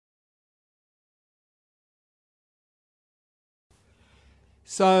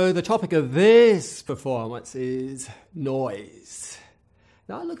So the topic of this performance is noise.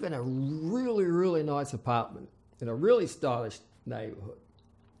 Now I live in a really, really nice apartment in a really stylish neighbourhood.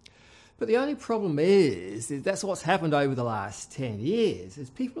 But the only problem is that's what's happened over the last 10 years, is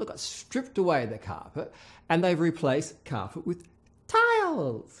people have got stripped away the carpet and they've replaced carpet with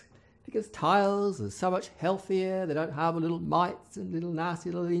tiles. Because tiles are so much healthier, they don't harbour little mites and little nasty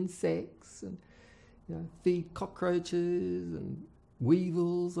little insects and feed cockroaches and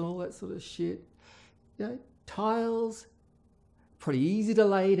weevils and all that sort of shit. Tiles, pretty easy to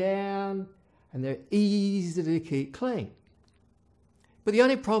lay down and they're easy to keep clean. But the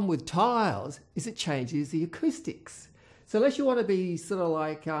only problem with tiles is it changes the acoustics. So unless you want to be sort of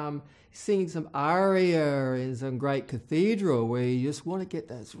like singing some aria in some great cathedral where you just want to get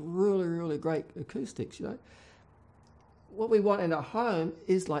those really, really great acoustics, what we want in a home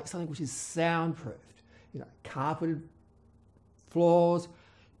is like something which is soundproofed. Carpeted floors,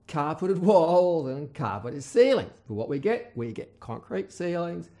 carpeted walls and carpeted ceilings. But what we get concrete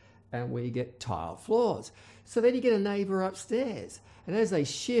ceilings and we get tile floors. So then you get a neighbour upstairs. And as they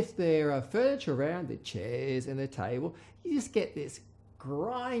shift their furniture around, the chairs and the table, you just get this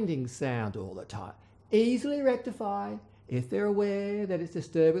grinding sound all the time. Easily rectified if they're aware that it's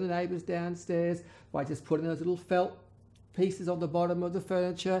disturbing the neighbours downstairs by just putting those little felt pieces on the bottom of the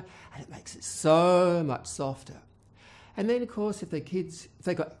furniture, and it makes it so much softer. And then, of course, if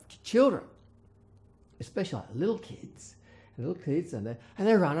they've got children, especially like little kids, and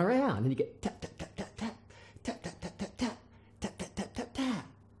they run around, and you get tap, tap, tap, tap, tap, tap, tap, tap, tap, tap, tap, tap, tap, tap, tap.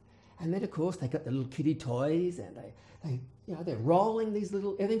 And then, of course, they got the little kiddie toys, and they're rolling these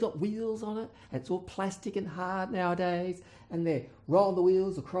little, everything's got wheels on it, and it's all plastic and hard nowadays, and they roll the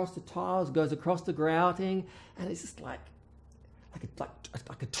wheels across the tiles, goes across the grouting, and it's just like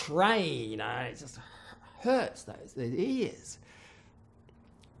a train, it just hurts their ears.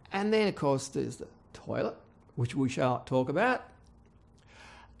 And then, of course, there's the toilet, which we shan't talk about,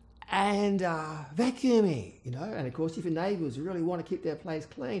 and vacuuming, and of course if your neighbours really want to keep their place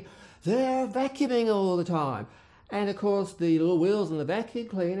clean, they're vacuuming all the time. And of course the little wheels on the vacuum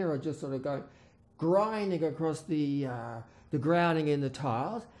cleaner are just sort of grinding across the grouting in the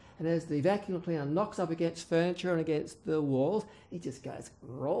tiles, and as the vacuum cleaner knocks up against furniture and against the walls, it just goes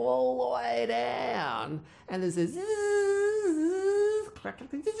all the way down, and there's this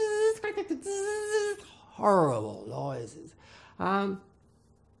horrible noises. Now,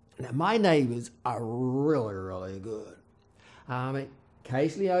 my neighbours are really, really good.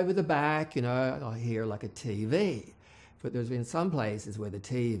 Occasionally over the back, I hear like a TV. But there's been some places where the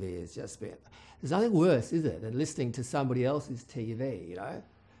TV has just been... There's nothing worse, is it, than listening to somebody else's TV,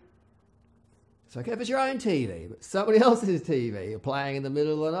 It's okay if it's your own TV, but somebody else's TV you're playing in the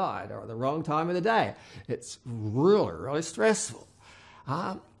middle of the night or at the wrong time of the day. It's really, really stressful.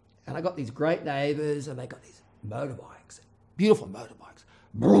 And I got these great neighbours, and they got these motorbikes, beautiful motorbikes.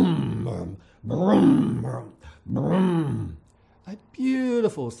 Brum, brum, brum, brum, brum. A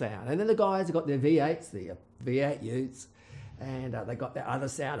beautiful sound. And then the guys have got their V8s, the V8 utes, and they got their other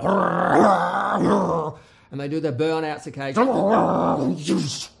sound. And they do their burnouts occasionally.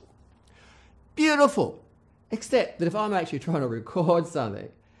 Beautiful. Except that if I'm actually trying to record something,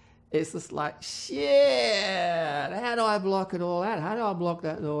 it's just like, shit, how do I block it all out? How do I block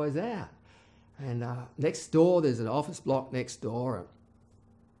that noise out? And next door, there's an office block next door, and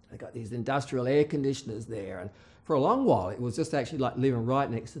they got these industrial air conditioners there. And for a long while, it was just actually like living right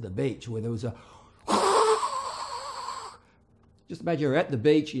next to the beach, where there was a... Just imagine you're at the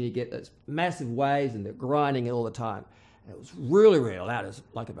beach and you get those massive waves and they're grinding all the time. And it was really, really loud. It was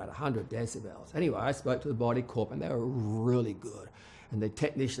like about 100 decibels. Anyway, I spoke to the body corp and they were really good. And the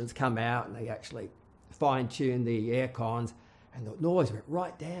technicians come out and they actually fine-tune the air cons, and the noise went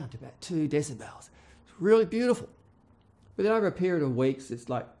right down to about 2 decibels. It's really beautiful. But then over a period of weeks, it's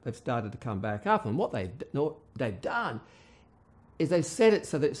like they've started to come back up. And what they've done is they've set it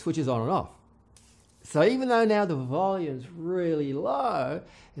so that it switches on and off. So even though now the volume's really low,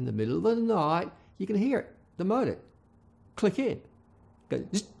 in the middle of the night, you can hear it, the motor, click in. Go, and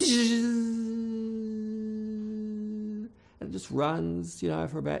it just runs,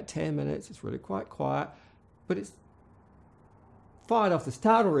 for about 10 minutes. It's really quite quiet, but it's fired off the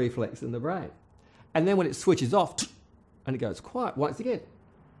startle reflex in the brain. And then when it switches off, and it goes quiet, once again,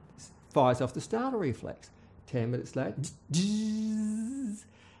 it fires off the startle reflex. 10 minutes later,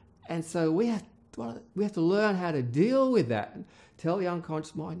 and so we have to learn how to deal with that and tell the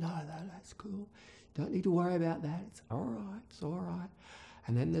unconscious mind, no, that's cool. Don't need to worry about that. It's all right.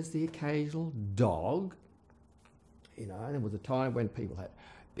 And then there's the occasional dog. There was a time when people had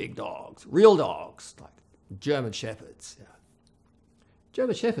big dogs, real dogs, like German Shepherds.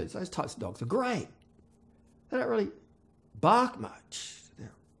 German Shepherds, those types of dogs are great. They don't really bark much.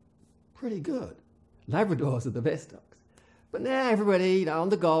 They're pretty good. Labradors are the best dogs. But now everybody, on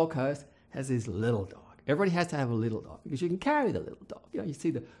the Gold Coast has this little dog. Everybody has to have a little dog because you can carry the little dog. You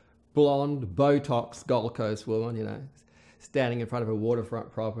see the blonde, Botox Gold Coast woman, standing in front of a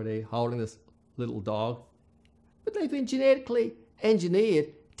waterfront property, holding this little dog. But they've been genetically engineered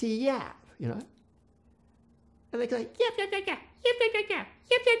to yap, And they go, yap, yap, yap, yap, yap, yap, yap, yap,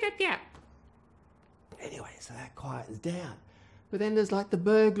 yap, yap, yap, yap. Anyway, so that quietens down. But then there's like the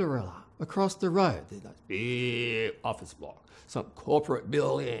burglar alarm across the road. There's that big office block, some corporate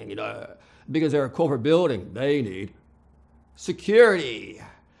building, Because they're a corporate building, they need security.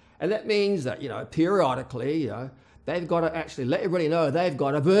 And that means that, periodically, they've got to actually let everybody know they've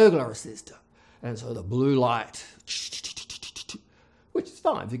got a burglar system. And so the blue light, which is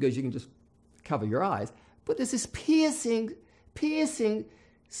fine because you can just cover your eyes. But there's this piercing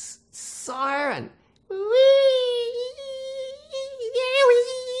siren.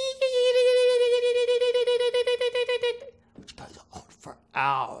 Which goes on for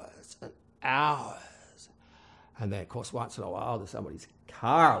hours and hours. And then, of course, once in a while, somebody's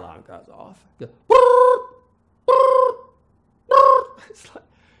car alarm goes off. It's like,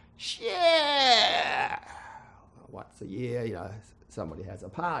 yeah. Once a year, somebody has a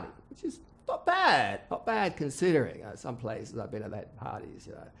party, which is not bad considering. Some places I've been at parties,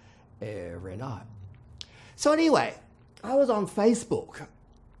 every night. So anyway, I was on Facebook,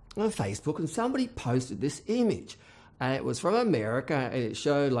 and somebody posted this image, and it was from America, and it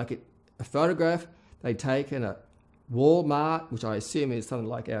showed a photograph they'd taken at Walmart, which I assume is something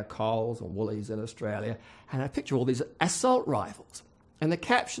like our Coles or Woolies in Australia, and a picture of all these assault rifles. And the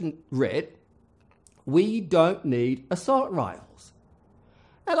caption read, "We don't need assault rifles."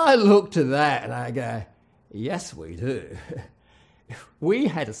 And I looked at that and I go, yes, we do. If we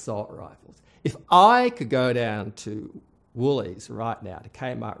had assault rifles, if I could go down to Woolies right now, to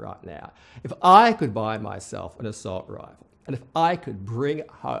Kmart right now, if I could buy myself an assault rifle, and if I could bring it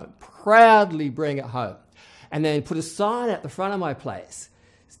home, proudly bring it home, and then put a sign at the front of my place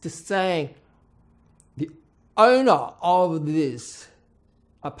just saying, the owner of this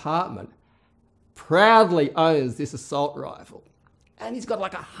apartment proudly owns this assault rifle. And he's got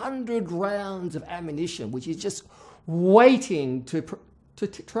 100 rounds of ammunition, which he's just waiting to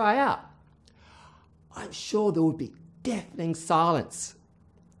try out. I'm sure there would be deafening silence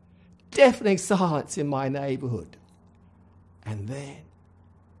in my neighbourhood. And then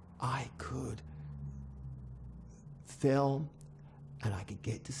I could film and I could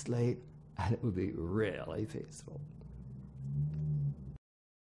get to sleep and it would be really peaceful.